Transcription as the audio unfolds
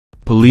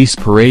Police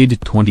paraded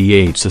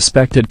 28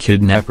 suspected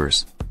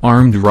kidnappers,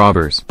 armed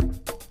robbers.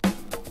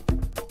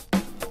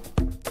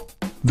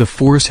 The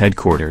force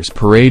headquarters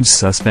parades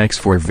suspects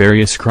for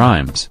various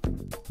crimes.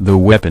 The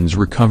weapons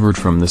recovered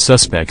from the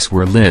suspects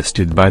were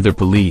listed by the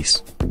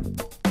police.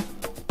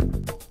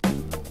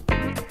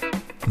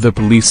 The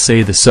police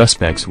say the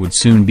suspects would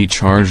soon be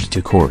charged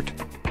to court.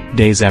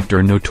 Days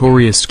after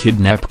notorious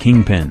kidnap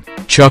kingpin,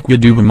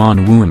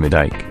 Chukwudubemon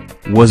Nwumadike,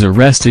 was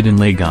arrested in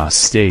Lagos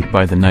State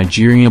by the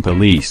Nigerian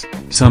police,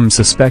 some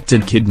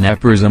suspected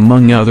kidnappers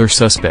among other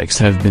suspects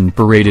have been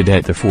paraded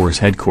at the force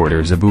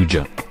headquarters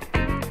Abuja.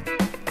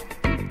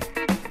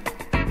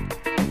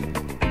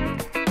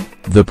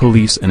 The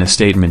police in a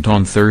statement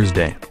on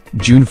Thursday,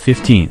 June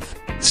 15,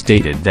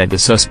 stated that the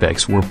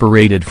suspects were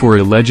paraded for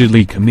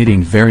allegedly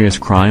committing various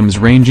crimes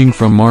ranging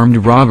from armed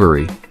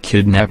robbery,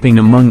 kidnapping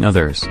among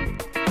others.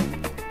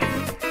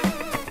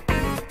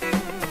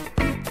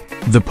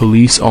 The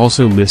police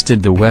also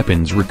listed the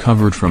weapons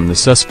recovered from the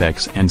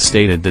suspects and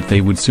stated that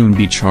they would soon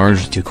be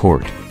charged to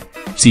court.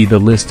 See the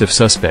list of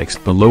suspects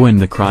below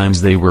and the crimes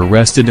they were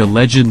arrested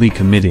allegedly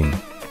committing.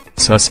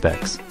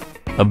 Suspects: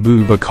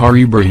 Abubakar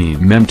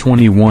Ibrahim M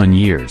 21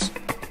 years,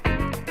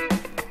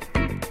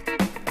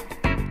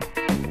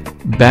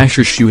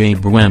 Bashir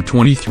Shuaib M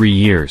 23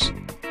 years,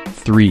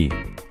 3.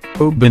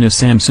 Obinna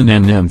Samson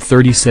M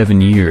 37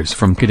 years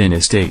from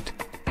Kaduna State,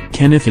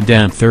 Kenneth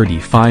Adam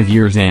 35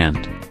 years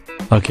and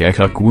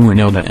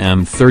Akekukwuanelda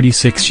M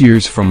 36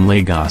 years from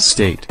Lagos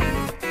State.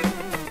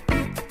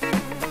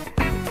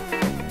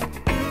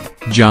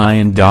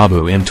 Jayan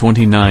Dabo M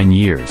 29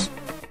 years,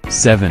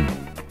 7.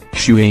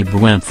 Shuaib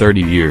M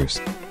 30 years,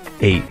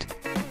 8.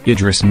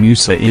 Idris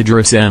Musa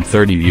Idris M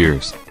 30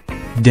 years,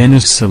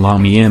 Dennis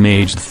Salami M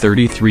aged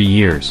 33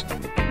 years.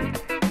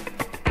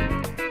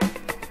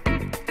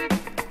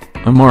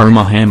 Amar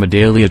Muhammad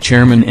Alia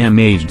Chairman M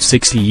aged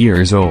 60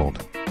 years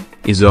old.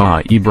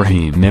 Isa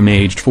Ibrahim M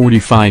aged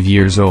 45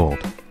 years old.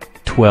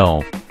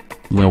 12.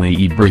 Lila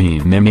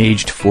Ibrahim M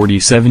aged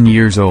 47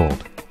 years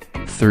old.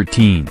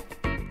 13.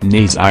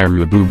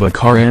 Naziru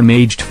Abubakar M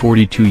aged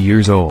 42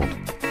 years old.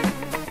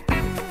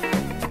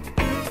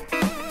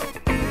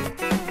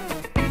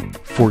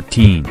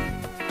 14.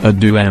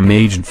 Adu M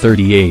aged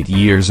 38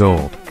 years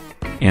old.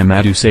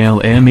 Amadou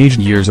Sale M aged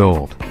years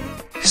old.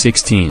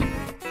 16.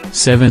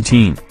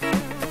 17.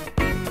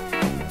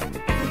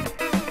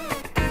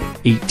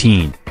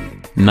 18.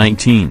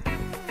 19.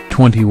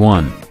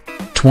 21.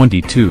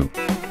 22.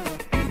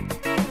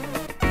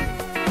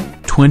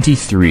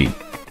 23.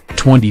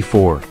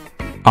 24.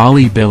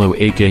 Ali Bello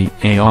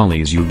aka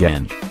Ali's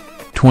Uganj.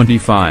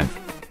 25.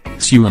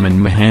 Suleiman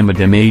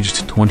Muhammad M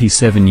aged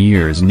 27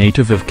 years,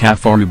 native of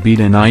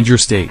Kafarubita, Niger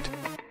State.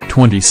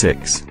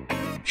 26.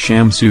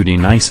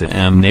 Shamsuddin Isa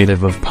M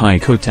native of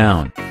Piko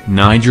Town,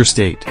 Niger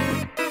State.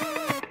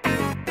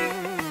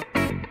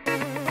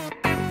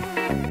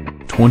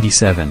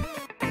 27.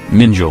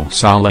 Minjal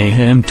Saleh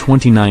M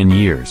 29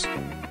 years.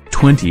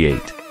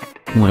 28.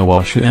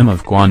 Lawasha M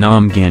of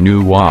Kwanam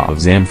Ganuwa of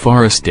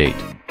Zamfara State.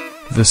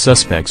 The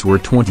suspects were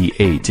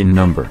 28 in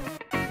number.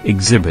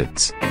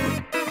 Exhibits: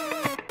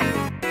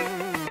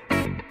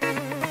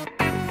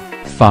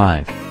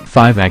 5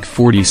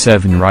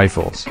 AK-47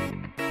 rifles,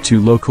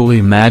 2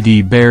 locally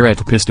Madi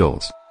Barrett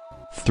pistols,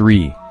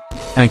 3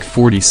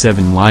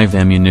 AK-47 live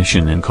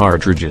ammunition and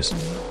cartridges,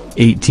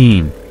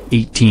 18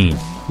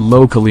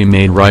 locally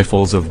made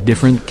rifles of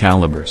different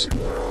calibers,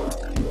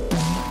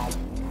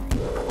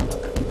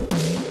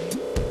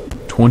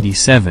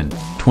 27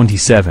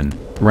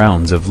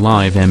 rounds of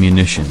live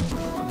ammunition,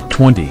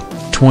 20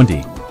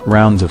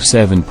 rounds of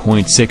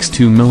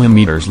 7.62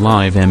 mm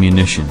live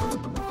ammunition,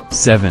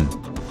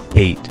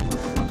 8.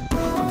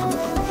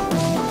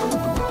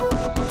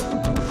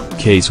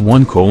 Case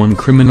 1: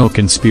 Criminal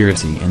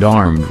conspiracy and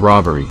armed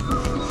robbery.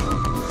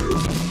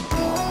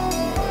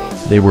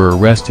 They were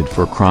arrested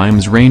for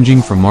crimes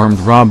ranging from armed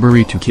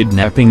robbery to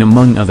kidnapping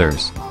among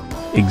others.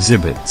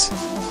 Exhibits: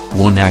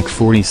 1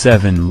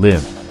 AK-47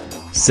 live,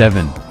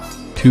 7.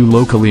 2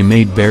 locally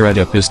made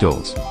Beretta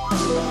pistols,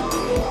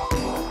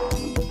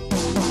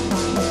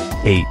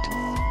 8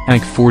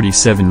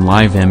 AK-47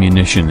 live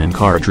ammunition and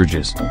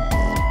cartridges.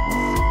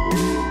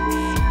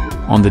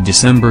 On the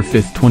December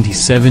 5,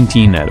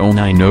 2017 at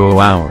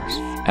 09:00 hours,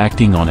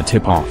 acting on a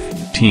tip-off,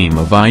 team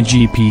of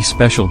IGP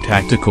Special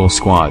Tactical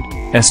Squad,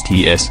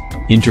 STS,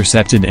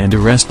 intercepted and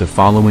arrest the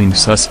following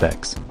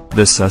suspects.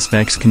 The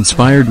suspects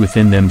conspired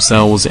within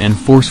themselves and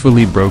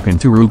forcefully broke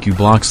into Ruku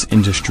Blocks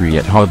Industry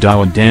at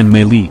Hadawa Dan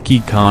Maliki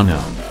Kano.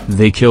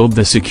 They killed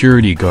the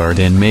security guard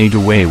and made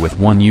away with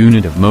 1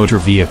 unit of motor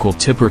vehicle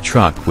tipper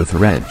truck with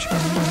reg.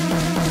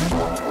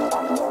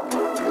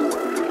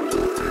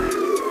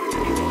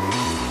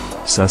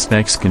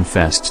 Suspects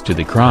confessed to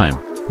the crime.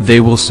 They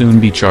will soon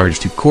be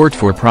charged to court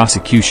for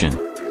prosecution.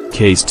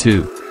 Case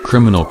 2: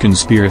 Criminal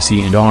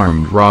conspiracy and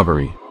armed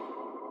robbery.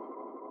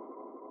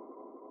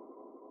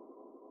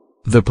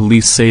 The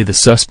police say the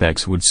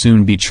suspects would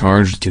soon be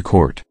charged to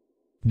court.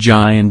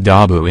 Jayan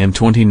Dabo M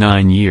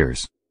 29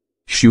 years.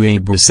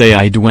 Shuaib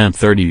Said M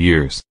 30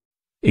 years.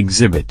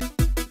 Exhibit: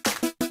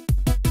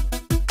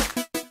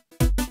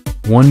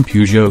 1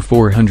 Peugeot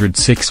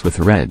 406 with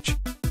Reg.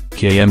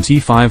 KMC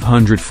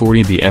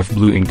 540 the F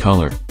blue in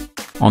color.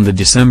 On the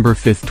December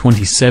 5,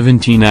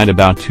 2017 at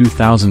about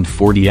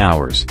 2040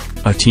 hours,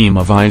 a team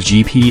of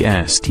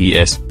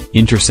IGPSTS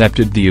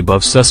intercepted the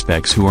above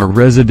suspects who are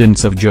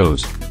residents of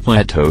Jos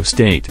Plateau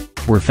State,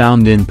 were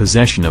found in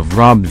possession of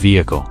robbed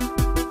vehicle.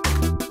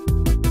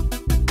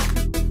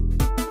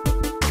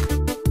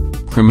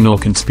 Criminal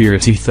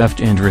conspiracy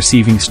theft and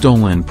receiving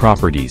stolen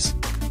properties.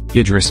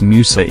 Idris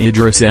Musa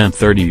Idris M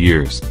 30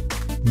 years.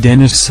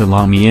 Dennis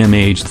Salami M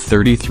aged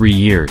 33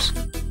 years.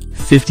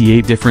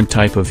 58 different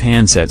type of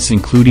handsets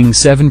including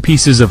 7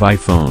 pieces of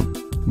iPhone,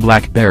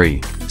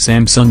 BlackBerry,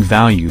 Samsung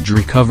valued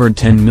recovered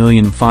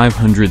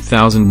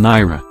 10,500,000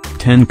 naira,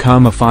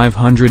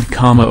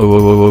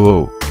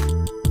 10,500,000.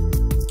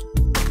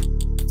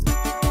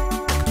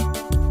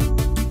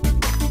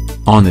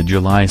 On the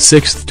July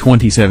 6,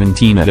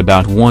 2017 at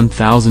about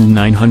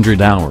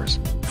 1900 hours,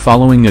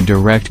 following a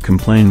direct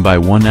complaint by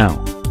one Al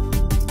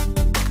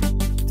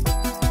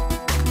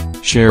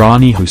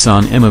Sherani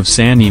Hussan M of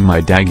Sani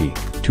Maidagi,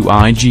 to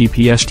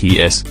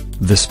IGPSTS,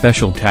 the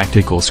Special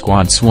Tactical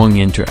Squad swung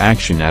into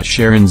action at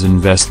Sharon's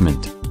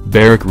Investment,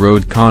 Barrack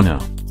Road Kano,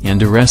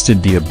 and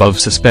arrested the above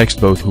suspects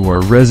both who are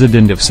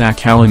resident of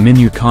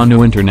Sakalaminu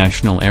Kano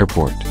International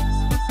Airport.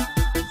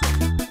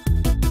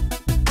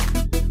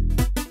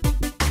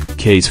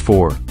 Case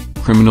 4,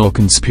 Criminal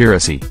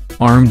Conspiracy,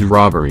 Armed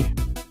Robbery,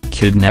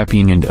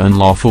 Kidnapping and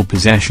Unlawful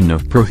Possession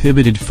of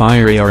Prohibited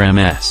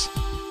Firearms.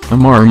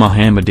 Amar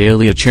Muhammad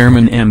Ali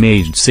Chairman M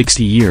aged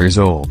 60 years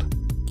old.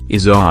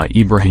 Isa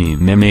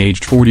Ibrahim M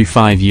aged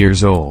 45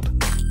 years old.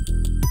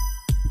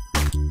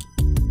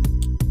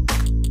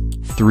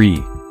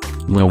 3.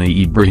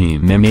 Lili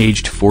Ibrahim M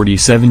aged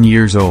 47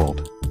 years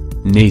old.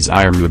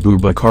 Naziru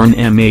Abubakar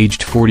M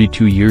aged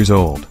 42 years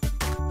old.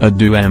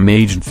 Adu M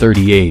aged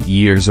 38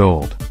 years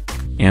old.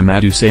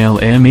 Amadou Sale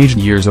M aged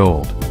years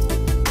old.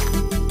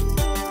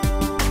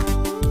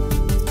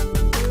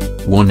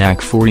 1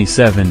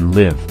 AK-47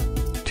 live.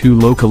 2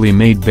 locally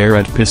made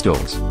Barrett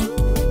pistols.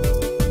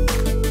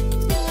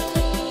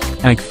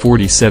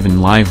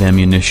 AK-47 live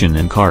ammunition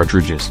and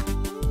cartridges.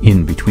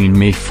 In between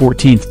May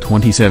 14,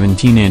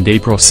 2017 and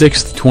April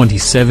 6,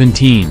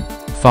 2017,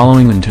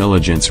 following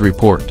intelligence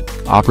report,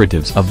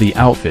 operatives of the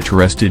outfit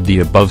arrested the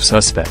above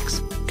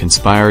suspects,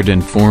 conspired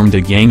and formed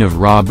a gang of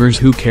robbers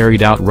who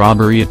carried out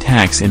robbery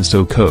attacks in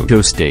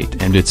Sokoto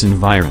State and its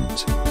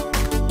environs.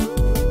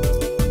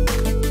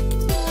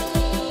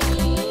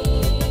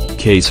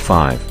 Case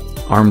 5,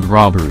 Armed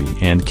Robbery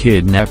and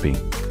Kidnapping.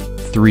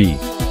 3.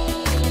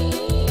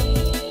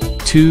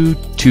 2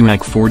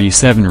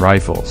 AK-47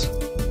 rifles.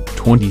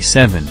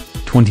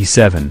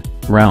 27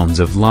 rounds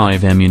of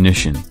live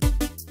ammunition.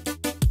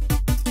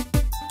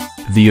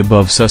 The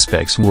above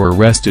suspects were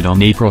arrested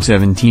on April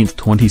 17,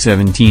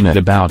 2017 at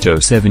about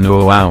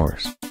 0700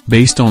 hours,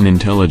 based on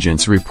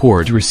intelligence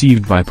report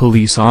received by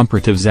police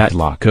operatives at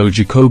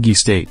Lokoja Kogi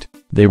State.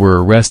 They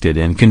were arrested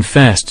and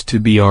confessed to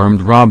be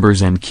armed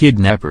robbers and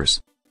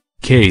kidnappers.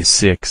 Case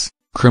 6,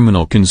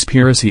 Criminal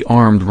Conspiracy,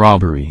 Armed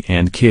Robbery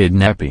and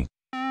Kidnapping.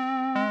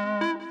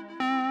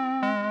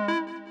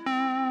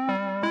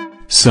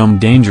 Some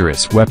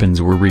dangerous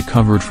weapons were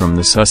recovered from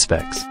the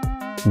suspects.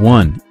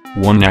 1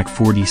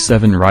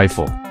 AK-47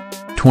 rifle.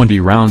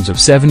 20 rounds of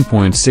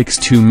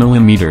 7.62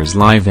 mm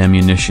live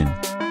ammunition.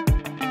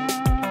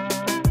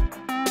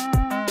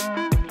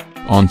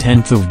 On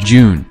 10th of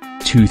June,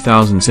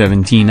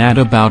 2017 at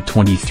about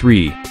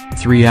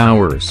 23:03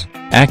 hours,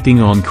 acting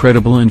on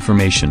credible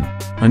information,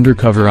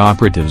 undercover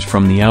operatives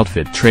from the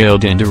outfit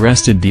trailed and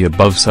arrested the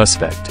above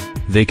suspect.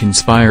 They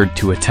conspired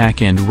to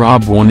attack and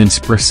rob one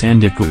Inspire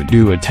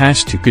Sandikudu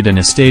attached to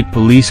Kaduna State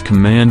Police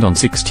Command on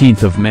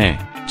 16th of May,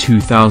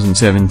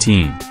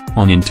 2017.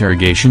 On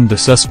interrogation, the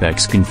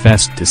suspects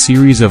confessed to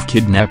series of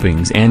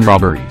kidnappings and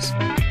robberies.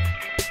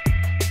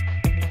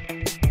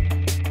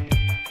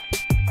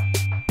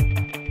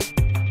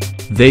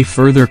 They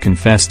further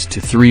confessed to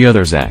 3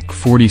 other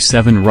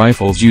AK-47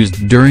 rifles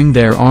used during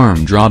their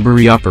armed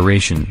robbery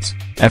operations.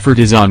 Effort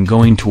is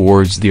ongoing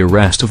towards the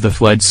arrest of the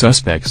fled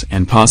suspects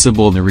and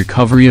possible the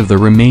recovery of the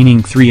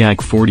remaining 3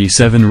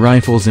 AK-47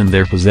 rifles in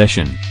their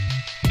possession.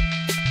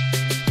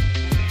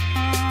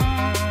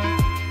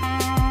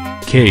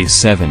 Case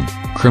 7,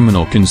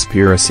 Criminal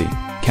Conspiracy,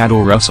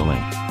 Cattle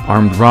Rustling,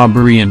 Armed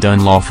Robbery and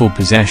Unlawful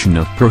Possession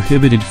of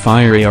Prohibited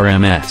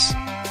Firearms.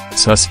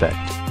 Suspect: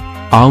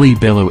 Ali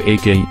Bello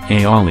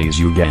aka Ali's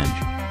Uganj.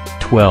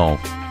 12.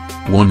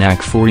 1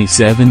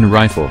 AK-47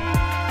 rifle.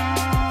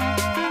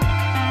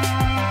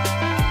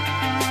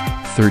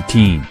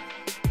 13.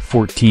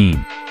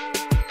 14.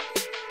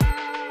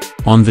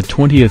 On the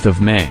 20th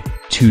of May,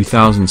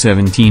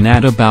 2017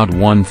 at about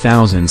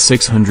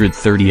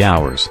 1630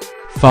 hours,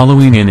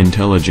 following an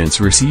intelligence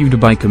received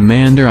by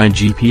Commander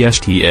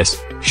IGPSTS,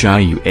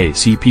 Shayu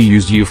ACP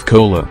Yusuf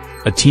Kola,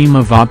 a team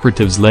of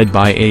operatives led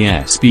by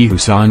ASP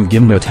Hussan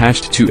Gimba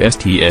attached to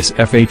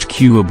STSF HQ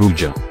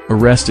Abuja,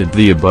 arrested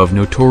the above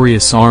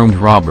notorious armed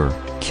robber,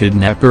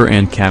 kidnapper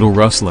and cattle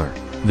rustler.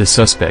 The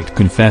suspect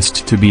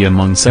confessed to be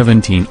among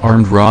 17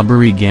 armed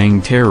robbery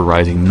gang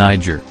terrorizing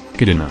Niger,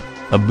 Kaduna,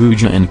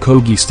 Abuja and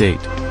Kogi State.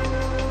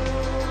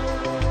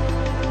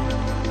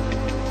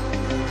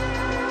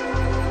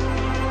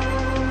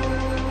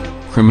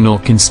 Criminal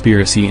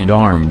conspiracy and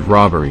armed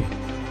robbery.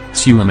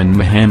 Suleiman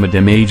Muhammad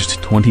M,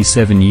 aged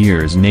 27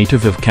 years,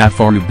 native of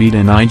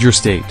Kafarubita, Niger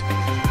State.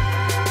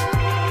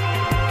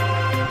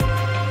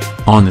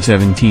 On the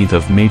 17th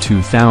of May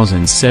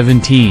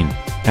 2017,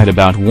 at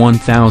about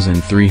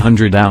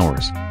 1,300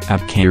 hours, at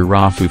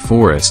Kairafu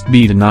Forest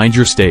Beta,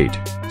 Niger State,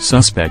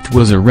 suspect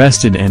was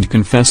arrested and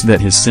confessed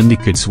that his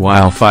syndicates,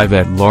 while 5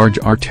 at large,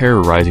 are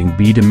terrorizing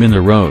Beta Mina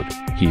Road.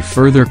 He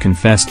further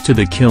confessed to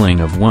the killing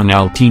of one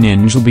Altine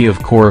Njilbi of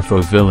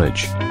Korofo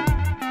village.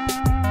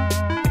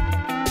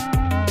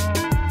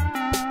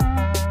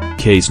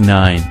 Case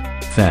 9,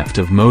 Theft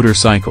of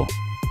Motorcycle.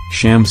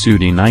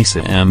 Shamsuddin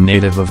Isa M,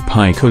 native of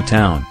Piko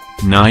Town,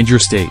 Niger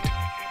State.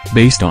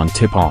 Based on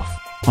tip-off,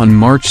 on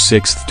March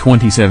 6,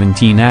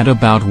 2017 at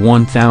about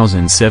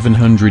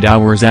 1,700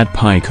 hours at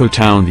Piko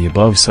Town, the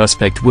above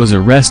suspect was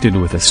arrested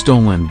with a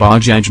stolen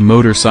Bajaj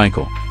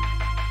motorcycle.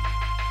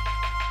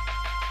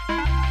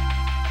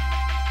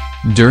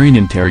 During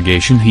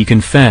interrogation he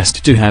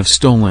confessed to have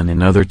stolen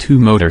another 2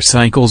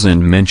 motorcycles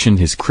and mentioned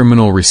his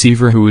criminal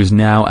receiver, who is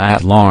now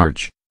at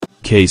large.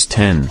 Case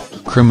 10,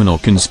 Criminal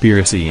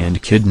Conspiracy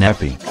and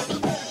Kidnapping.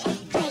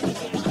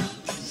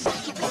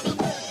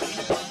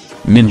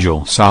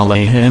 Minjal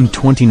Saleh M,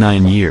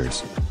 29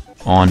 years.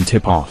 On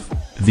tip-off,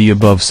 the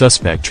above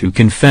suspect, who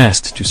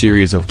confessed to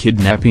series of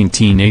kidnapping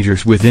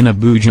teenagers within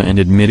Abuja and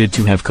admitted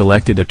to have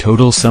collected a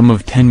total sum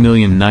of 10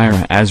 million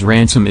naira as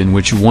ransom, in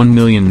which 1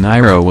 million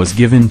naira was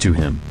given to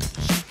him.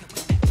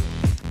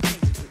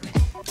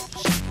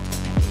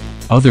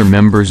 Other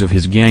members of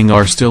his gang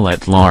are still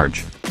at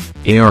large.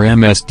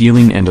 ARMS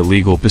dealing and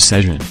illegal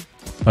possession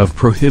of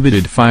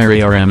prohibited fire.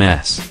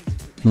 ARMS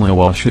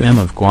Lawasha M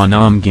of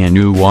Kwanam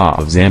Ganuwa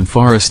of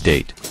Zamfara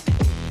State.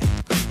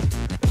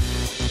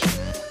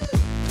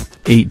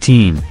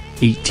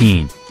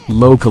 18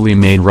 locally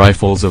made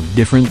rifles of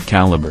different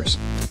calibers.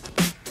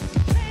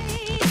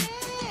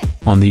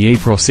 On the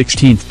April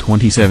 16,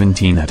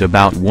 2017 at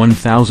about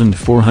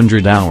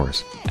 1,400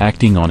 hours,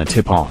 acting on a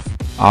tip-off,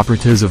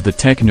 operatives of the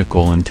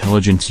Technical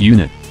Intelligence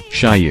Unit,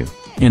 SHIU,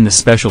 and the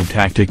Special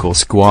Tactical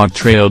Squad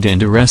trailed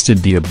and arrested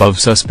the above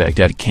suspect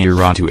at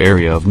Kairatu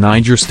area of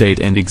Niger State,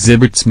 and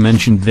exhibits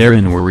mentioned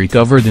therein were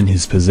recovered in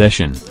his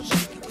possession.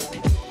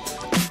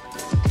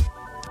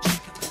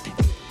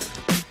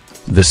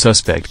 The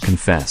suspect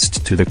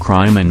confessed to the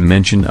crime and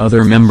mentioned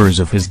other members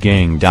of his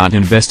gang.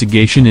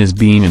 Investigation is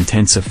being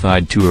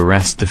intensified to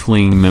arrest the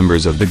fleeing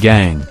members of the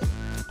gang.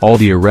 All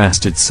the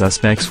arrested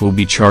suspects will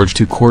be charged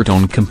to court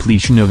on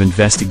completion of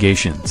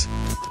investigations.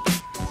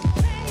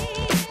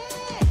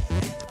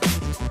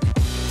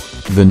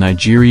 The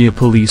Nigeria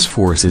Police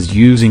Force is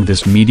using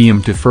this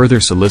medium to further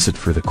solicit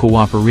for the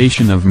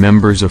cooperation of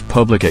members of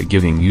public at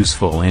giving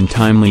useful and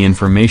timely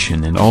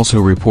information, and also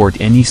report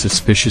any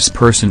suspicious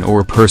person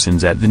or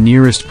persons at the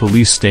nearest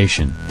police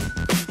station.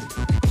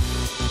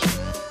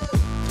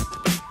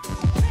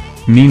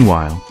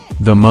 Meanwhile,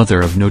 the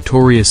mother of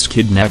notorious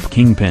kidnap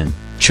kingpin,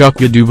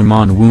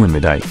 Chukwudubuman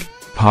Nwumadike,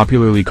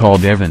 popularly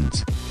called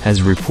Evans,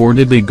 has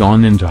reportedly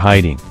gone into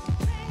hiding.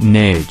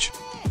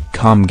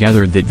 NAGE.com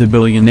gathered that the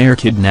billionaire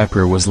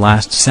kidnapper was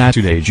last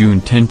Saturday,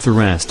 June 10,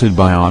 arrested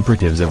by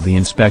operatives of the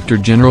Inspector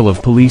General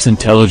of Police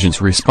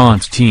Intelligence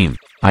Response Team,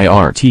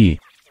 IRT.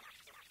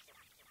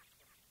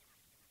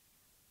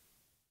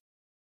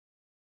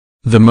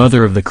 The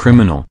mother of the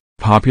criminal,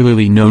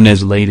 popularly known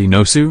as Lady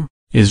Nosu,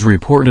 is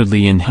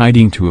reportedly in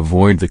hiding to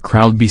avoid the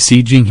crowd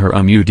besieging her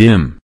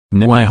Umudim,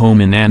 Nwai home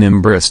in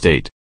Anambra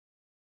State.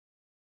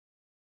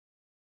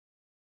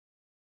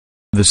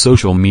 The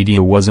social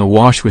media was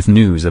awash with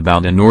news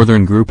about a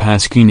northern group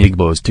asking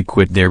Igbos to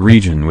quit their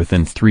region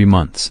within 3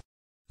 months.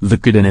 The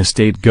Kaduna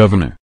State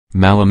Governor,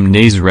 Malam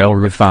Nasir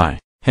El-Rufai,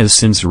 has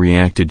since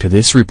reacted to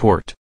this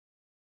report.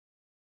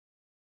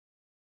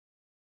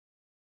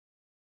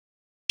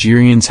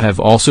 Nigerians have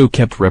also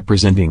kept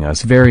representing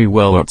us very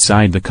well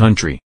outside the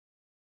country.